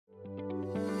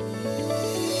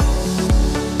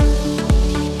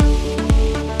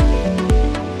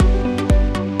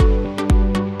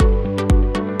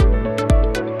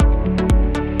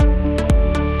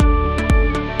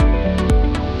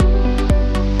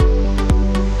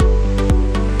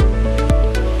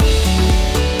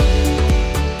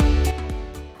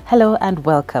Hello and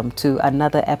welcome to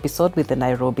another episode with the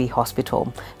Nairobi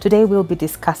Hospital. Today we'll be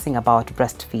discussing about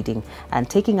breastfeeding, and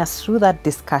taking us through that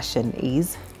discussion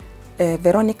is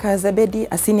Veronica Zebedee,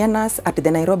 a senior nurse at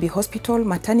the Nairobi Hospital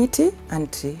Maternity and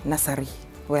Nursery.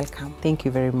 Welcome. Thank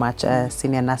you very much,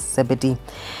 Senior Nurse Zebedee.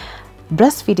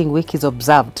 Breastfeeding Week is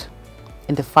observed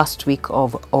in the first week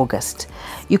of August.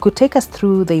 You could take us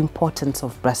through the importance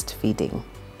of breastfeeding.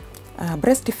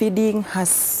 Breastfeeding has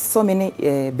so many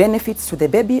benefits to the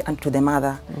baby and to the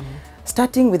mother.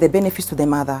 Starting with the benefits to the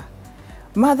mother.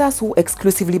 Mothers who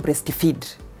exclusively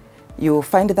breastfeed, you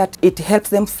find that it helps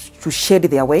them to shed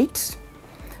their weight.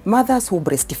 Mothers who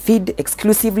breastfeed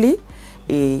exclusively,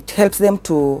 it helps them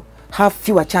to have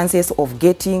fewer chances of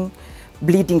getting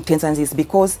bleeding tendencies,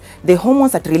 because the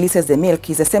hormones that releases the milk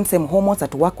is the same hormones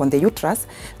that work on the uterus,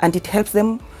 and it helps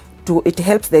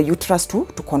the uterus to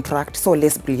contract, so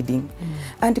less bleeding.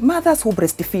 And mothers who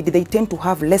breastfeed, they tend to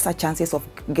have lesser chances of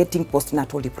getting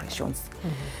postnatal depressions.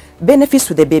 Benefits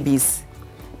to the babies.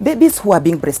 Babies who are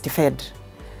being breastfed,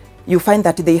 you find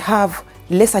that they have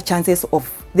lesser chances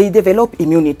they develop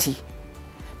immunity,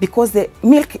 because the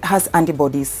milk has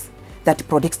antibodies that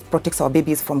protects our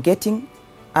babies from getting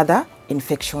other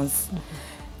infections.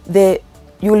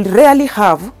 You'll rarely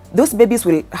have, those babies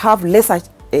will have lesser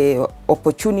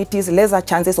opportunities, lesser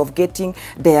chances of getting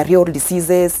diarrheal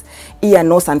diseases, ear,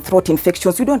 nose and throat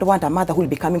infections. You don't want a mother who will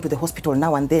be coming to the hospital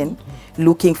now and then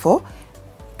looking for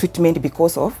treatment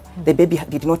because of the baby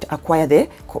did not acquire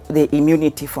the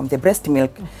immunity from the breast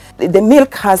milk. The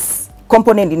milk has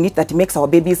component in it that makes our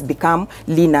babies become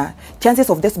leaner. Chances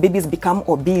of these babies become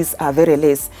obese are very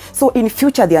less. So in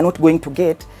future they are not going to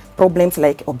get problems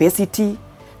like obesity,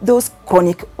 those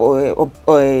chronic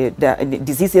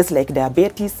diseases like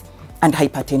diabetes and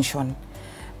hypertension.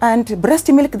 And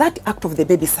breast milk, that act of the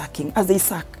baby sucking, as they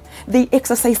suck, they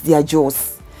exercise their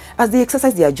jaws. As they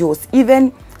exercise their jaws,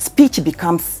 even speech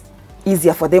becomes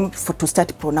easier for them to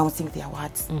start pronouncing their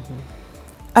words.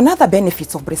 Another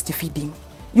benefits of breastfeeding,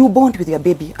 you bond with your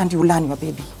baby and you learn your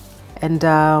baby.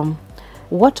 And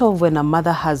what of when a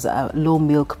mother has a low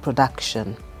milk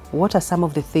production? What are some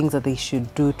of the things that they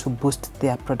should do to boost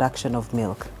their production of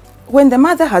milk? When the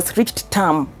mother has reached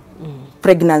term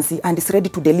pregnancy and is ready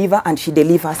to deliver, and she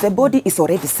delivers, the body is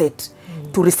already set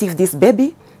to receive this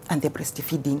baby, and the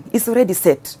breastfeeding is already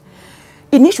set.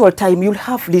 Initial time, you'll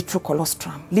have little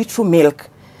colostrum, little milk,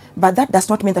 but that does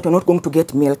not mean that you're not going to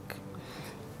get milk.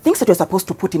 Things that you're supposed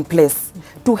to put in place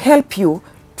to help you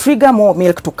trigger more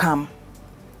milk to come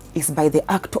is by the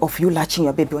act of you latching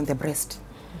your baby on the breast.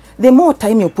 The more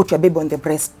time you put your baby on the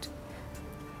breast,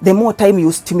 the more time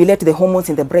you stimulate the hormones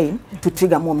in the brain to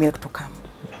trigger more milk to come.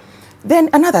 Then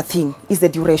another thing is the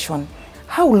duration.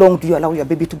 How long do you allow your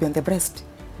baby to be on the breast?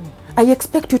 I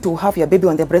expect you to have your baby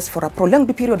on the breast for a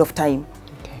prolonged period of time.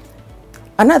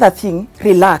 Another thing,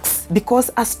 relax, because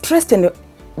a stressed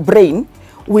brain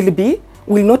will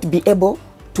not be able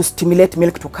to stimulate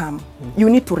milk to come. You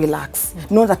need to relax.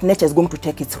 Know that nature is going to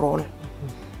take its role.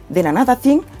 Then another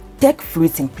thing, take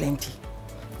fluids in plenty.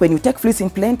 When you take fluids in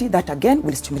plenty, that again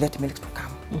will stimulate milk to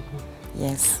come.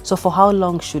 Yes. So for how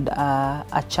long should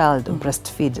a child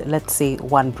breastfeed, let's say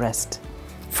one breast?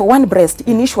 For one breast,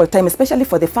 initial time, especially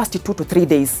for the first 2 to 3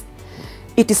 days,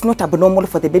 it is not abnormal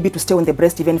for the baby to stay on the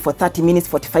breast even for 30 minutes,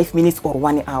 45 minutes or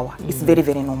 1 hour. It's very,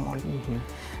 very normal.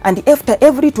 And after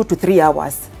every 2 to 3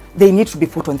 hours, they need to be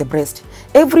put on the breast.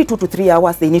 Every 2 to 3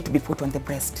 hours, they need to be put on the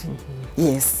breast.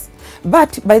 Yes.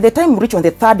 But by the time you reach on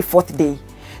the 3rd, 4th day,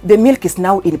 the milk is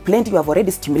now in plenty. You have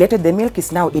already stimulated. The milk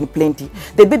is now in plenty.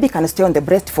 The baby can stay on the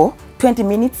breast for 20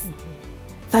 minutes,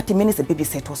 30 minutes, the baby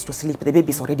settles to sleep. The baby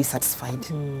is already satisfied.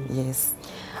 Yes.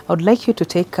 I would like you to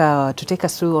take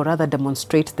us through, or rather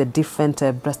demonstrate, the different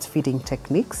breastfeeding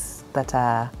techniques that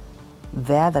are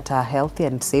there, that are healthy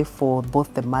and safe for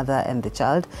both the mother and the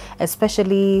child,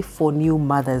 especially for new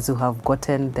mothers who have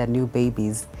gotten their new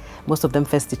babies. Most of them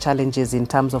face the challenges in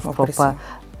terms of proper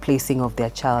placing of their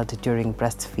child during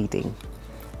breastfeeding.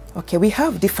 Okay, we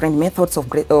have different methods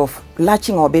of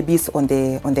latching our babies on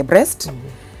the breast.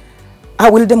 I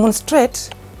will demonstrate.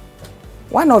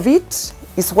 One of it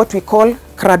is what we call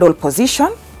cradle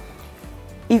position.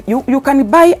 If you can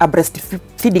buy a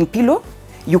breastfeeding pillow.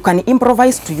 You can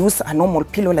improvise to use a normal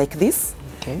pillow like this.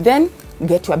 Then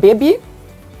get your baby.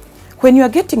 When you are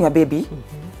getting your baby,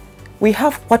 we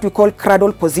have what we call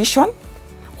cradle position,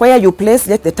 where you place,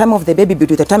 let the time of the baby be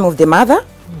to the time of the mother,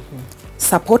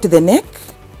 support the neck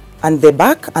and the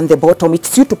back and the bottom.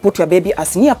 It's you to put your baby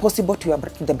as near possible to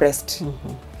the breast.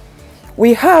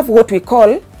 We have what we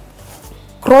call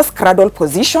cross cradle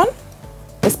position.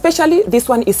 Especially this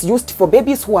one is used for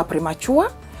babies who are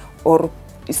premature or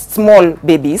small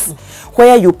babies,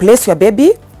 where you place your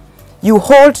baby, you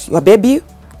hold your baby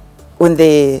on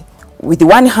with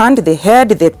one hand, the head,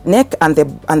 the neck, and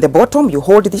the bottom, you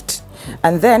hold it.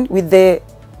 And then with the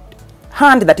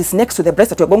hand that is next to the breast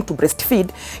that you're going to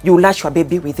breastfeed, you latch your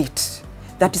baby with it.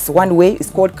 That is one way. It's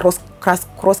called cross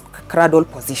cradle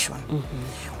position.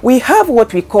 We have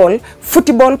what we call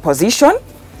football position,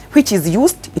 which is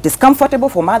used. It is comfortable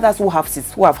for mothers who have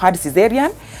had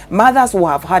cesarean, mothers who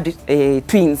have had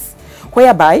twins,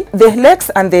 whereby the legs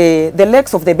and the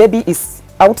legs of the baby is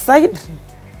outside.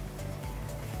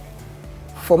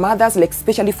 For mothers, like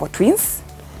especially for twins,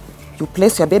 you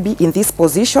place your baby in this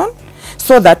position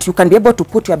so that you can be able to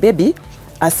put your baby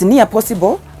as near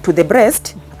possible to the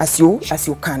breast as you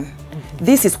can.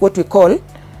 This is what we call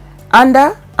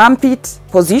under armpit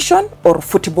position or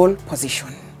football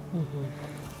position.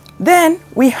 Then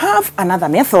we have another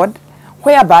method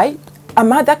whereby a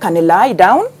mother can lie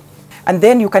down, and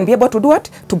then you can be able to do what?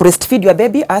 To breastfeed your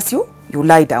baby as you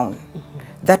lie down.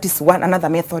 That is another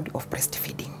method of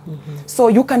breastfeeding. So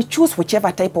you can choose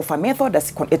whichever type of a method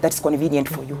that's convenient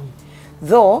for you.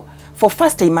 Though, for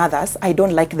first-time mothers, I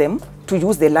don't like them to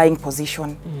use the lying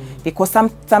position because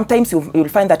sometimes you'll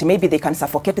find that maybe they can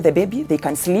suffocate the baby, they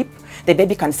can sleep, the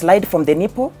baby can slide from the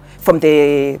nipple, from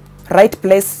the right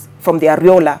place, from the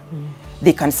areola.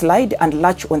 They can slide and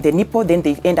latch on the nipple, then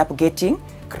they end up getting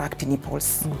cracked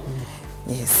nipples.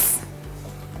 Yes.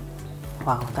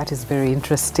 Wow, that is very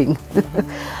interesting.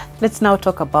 Let's now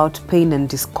talk about pain and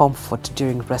discomfort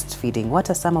during breastfeeding. What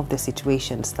are some of the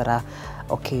situations that are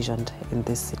occasioned in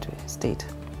this state?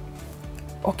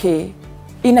 Okay,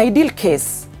 in ideal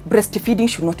case, breastfeeding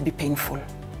should not be painful.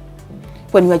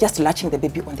 When you are just latching the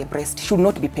baby on the breast, it should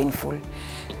not be painful.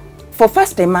 For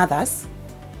first-time mothers,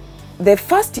 the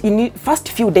first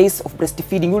few days of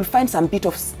breastfeeding, you will find some bit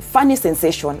of funny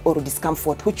sensation or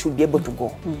discomfort which should be able to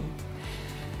go.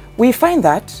 We find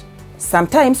that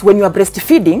sometimes when you are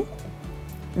breastfeeding,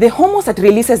 the hormones that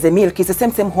releases the milk is the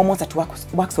same hormones that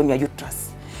works on your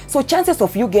uterus. So chances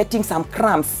of you getting some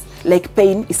cramps like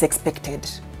pain is expected.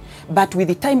 But with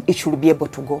the time, it should be able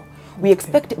to go. We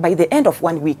expect by the end of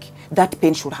 1 week, that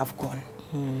pain should have gone.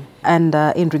 And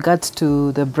in regards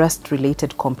to the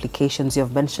breast-related complications,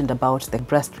 you've mentioned about the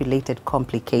breast-related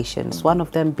complications, one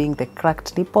of them being the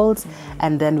cracked nipples,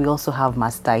 and then we also have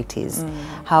mastitis.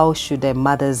 How should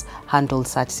mothers handle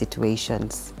such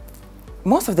situations?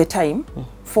 Most of the time,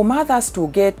 for mothers to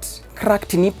get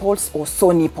cracked nipples or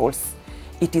sore nipples,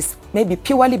 it is maybe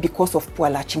purely because of poor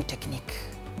latching technique.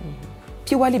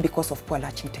 Purely because of poor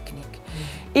latching technique.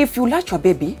 If you latch your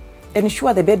baby,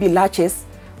 ensure the baby latches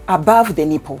above the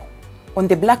nipple, on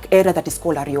the black area that is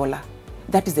called areola.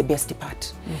 That is the best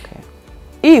part. Okay.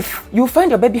 If you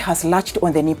find your baby has latched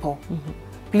on the nipple,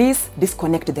 please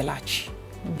disconnect the latch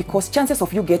because chances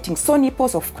of you getting sore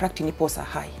nipples or cracked nipples are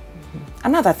high.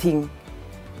 Another thing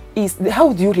is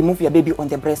how do you remove your baby on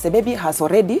the breast? The baby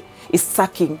is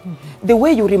sucking. The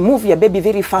way you remove your baby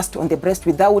very fast on the breast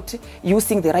without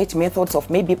using the right methods of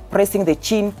maybe pressing the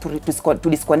chin to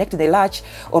disconnect the latch,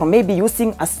 or maybe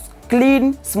using a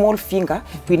clean small finger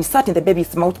to insert in the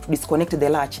baby's mouth to disconnect the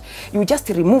latch. You just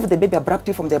remove the baby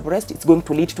abruptly from the breast, it's going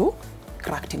to lead to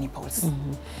cracked nipples.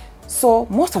 So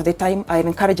most of the time I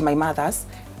encourage my mothers,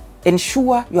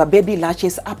 ensure your baby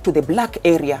latches up to the black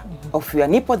area of your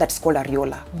nipple that's called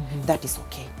areola. That is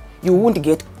okay. You won't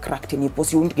get cracked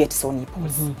nipples, you won't get sore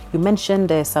nipples. You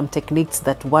mentioned some techniques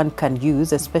that one can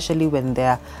use, especially when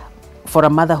they're for a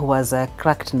mother who has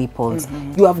cracked nipples.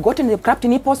 You have gotten the cracked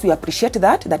nipples, we appreciate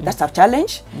that, that's a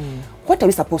challenge. What are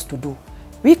we supposed to do?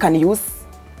 You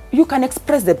can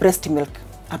express the breast milk,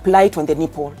 apply it on the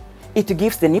nipple. It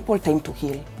gives the nipple time to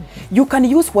heal. You can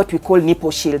use what we call nipple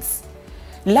shields.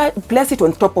 Place it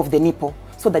on top of the nipple,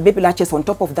 so the baby latches on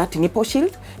top of that nipple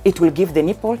shield. It will give the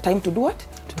nipple time to do what?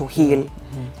 To heal.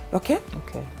 Okay?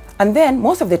 Okay. And then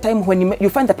most of the time when you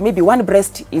find that maybe one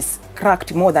breast is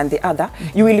cracked more than the other,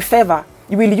 you will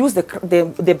use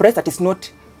the breast that is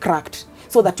not cracked,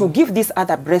 so that to give this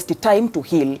other breast time to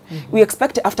heal. We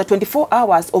expect after 24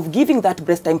 hours of giving that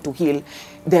breast time to heal,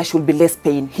 there should be less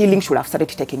pain. Healing should have started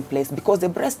taking place because the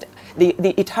breast,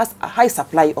 it has a high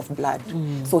supply of blood,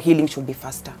 so healing should be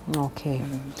faster. Okay.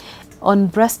 On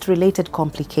breast-related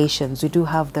complications, we do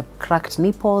have the cracked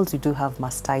nipples, we do have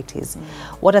mastitis.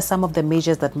 What are some of the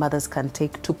measures that mothers can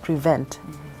take to prevent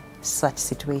such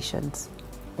situations?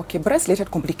 Okay, breast-related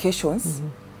complications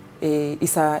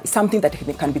is something that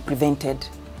can be prevented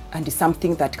and is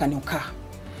something that can occur.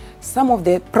 Some of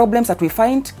the problems that we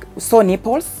find, sore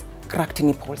nipples, cracked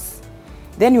nipples.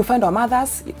 Then you find our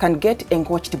mothers can get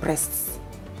engorged breasts.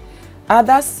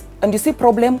 Others, and you see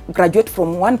problem, graduate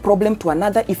from one problem to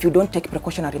another if you don't take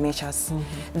precautionary measures.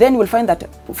 Then you will find that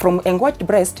from engorged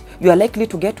breast, you are likely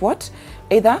to get what?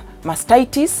 Either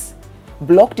mastitis,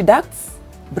 blocked ducts,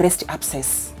 breast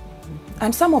abscess.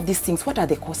 And some of these things, what are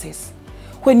the causes?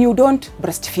 When you don't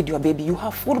breastfeed your baby, you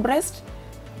have full breast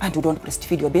and you don't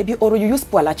breastfeed your baby, or you use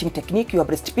poor latching technique, you are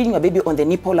breastfeeding your baby on the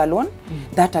nipple alone,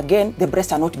 that again, the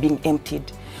breasts are not being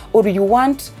emptied. Or you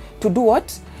want to do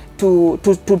what? To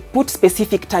put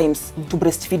specific times to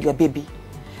breastfeed your baby.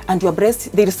 And your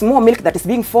breast, there is more milk that is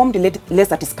being formed, less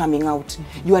that is coming out.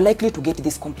 You are likely to get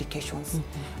these complications.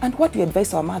 And what we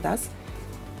advise our mothers,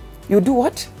 you do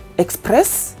what?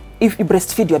 Express. If you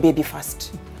breastfeed your baby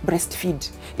first, breastfeed.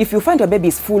 If you find your baby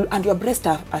is full and your breasts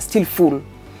are still full,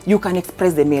 you can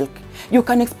express the milk. You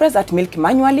can express that milk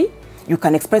manually. You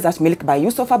can express that milk by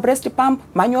use of a breast pump,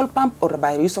 manual pump, or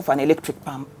by use of an electric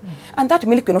pump. And that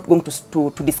milk, you're not going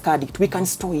to discard it. We can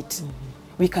store it.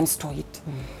 We can store it.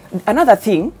 Another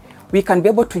thing, we can be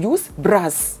able to use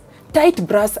bras. Tight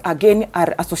bras, again,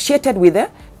 are associated with the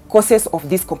causes of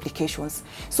these complications.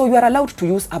 So you are allowed to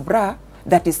use a bra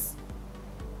that is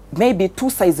maybe 2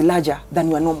 sizes larger than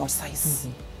your normal size,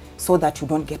 so that you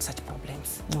don't get such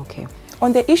problems. Okay.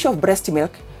 On the issue of breast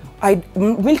milk,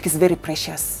 milk is very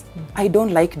precious. I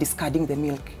don't like discarding the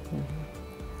milk.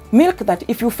 Milk that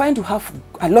if you find you have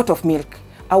a lot of milk,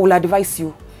 I will advise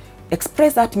you,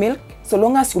 express that milk so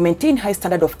long as you maintain high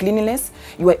standard of cleanliness,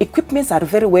 your equipments are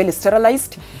very well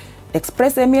sterilized,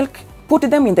 express the milk, put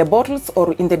them in the bottles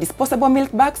or in the disposable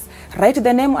milk bags, write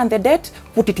the name and the date,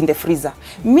 put it in the freezer.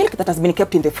 Milk that has been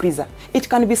kept in the freezer, it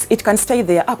can stay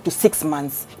there up to 6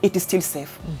 months. It is still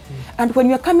safe. And when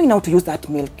you are coming now to use that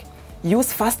milk,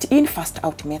 use fast in, fast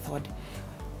out method.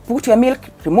 Put your milk,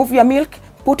 remove your milk,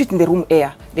 put it in the room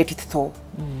air, let it thaw.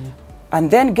 And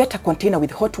then get a container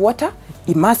with hot water,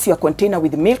 immerse your container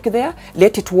with milk there,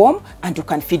 let it warm, and you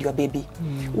can feed your baby.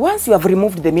 Once you have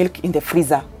removed the milk in the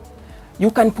freezer,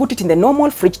 you can put it in the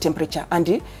normal fridge temperature,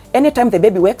 and anytime the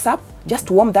baby wakes up,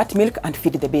 just warm that milk and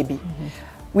feed the baby.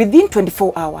 Within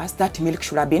 24 hours, that milk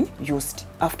should have been used.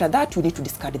 After that, you need to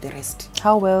discard the rest.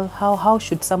 How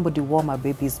should somebody warm a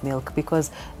baby's milk?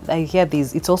 Because I hear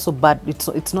this, it's also bad,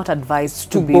 it's not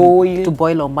advised to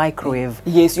boil or microwave.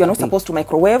 Yes, you are not supposed to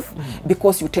microwave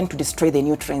because you tend to destroy the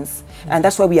nutrients. And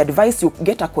that's why we advise you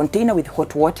get a container with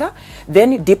hot water,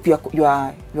 then dip your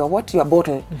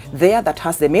bottle there that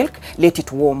has the milk, let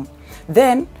it warm.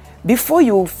 Then before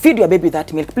you feed your baby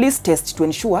that milk, please test to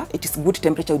ensure it is good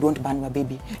temperature, you don't burn your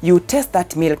baby. You test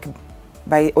that milk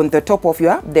on the top of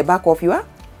the back of your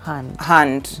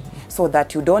hand, so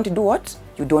that you don't do what?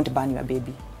 You don't burn your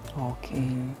baby. Okay.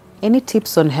 Any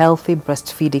tips on healthy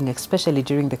breastfeeding, especially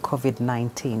during the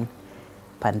COVID-19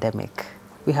 pandemic?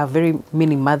 We have very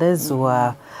many mothers who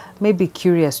are maybe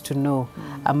curious to know,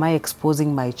 am I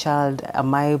exposing my child?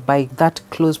 Am I by that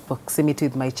close proximity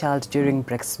with my child during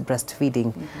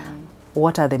breastfeeding?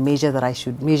 What are the measures that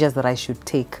I should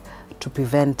take to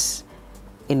prevent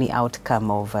any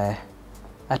outcome of a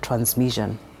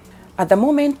transmission? At the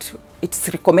moment, it's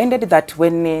recommended that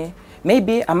when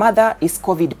maybe a mother is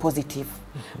COVID positive,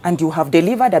 and you have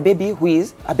delivered a baby who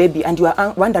is a baby, and you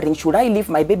are wondering, should I leave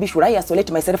my baby? Should I isolate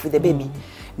myself with the baby?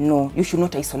 No, you should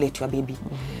not isolate your baby.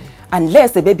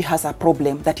 Unless the baby has a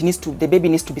problem that the baby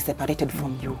needs to be separated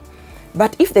from you.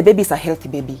 But if the baby is a healthy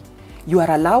baby, you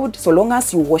are allowed, so long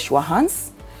as you wash your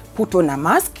hands, put on a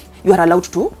mask, you are allowed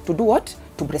to do what?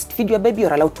 To breastfeed your baby,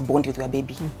 you're allowed to bond with your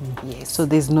baby. Yes. So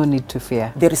there's no need to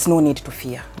fear? There is no need to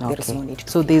fear. Okay. There is no need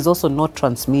to fear. There's also no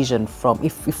transmission from,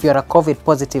 if you're a COVID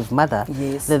positive mother,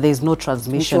 then there's no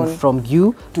transmission from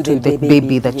you to the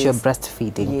baby that you're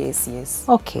breastfeeding. Yes, yes.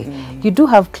 Okay. You do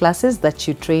have classes that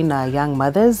you train young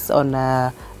mothers on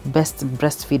best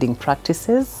breastfeeding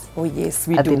practices? Oh yes,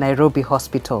 we do. At the Nairobi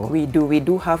hospital? We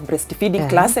do have breastfeeding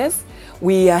classes.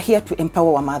 We are here to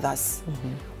empower our mothers.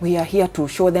 We are here to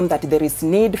show them that there is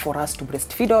need for us to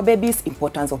breastfeed our babies,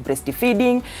 importance of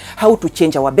breastfeeding, how to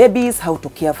change our babies, how to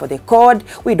care for the cord.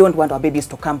 We don't want our babies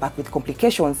to come back with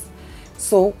complications.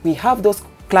 So we have those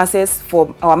classes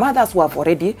for our mothers who have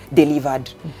already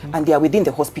delivered and they are within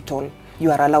the hospital.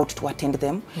 You are allowed to attend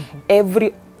them.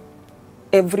 Every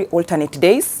alternate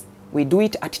days, we do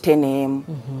it at 10 a.m.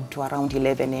 to around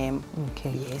 11 a.m.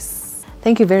 Okay. Yes.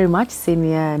 Thank you very much,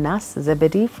 Senior Nurse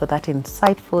Zebedee, for that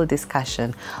insightful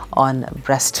discussion on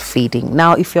breastfeeding.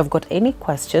 Now, if you have got any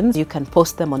questions, you can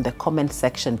post them on the comment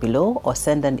section below or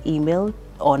send an email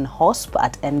on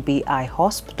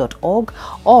hosp@nbihosp.org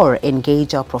or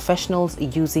engage our professionals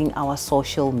using our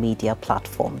social media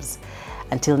platforms.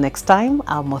 Until next time,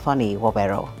 I'm Mothoni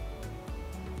Wabero.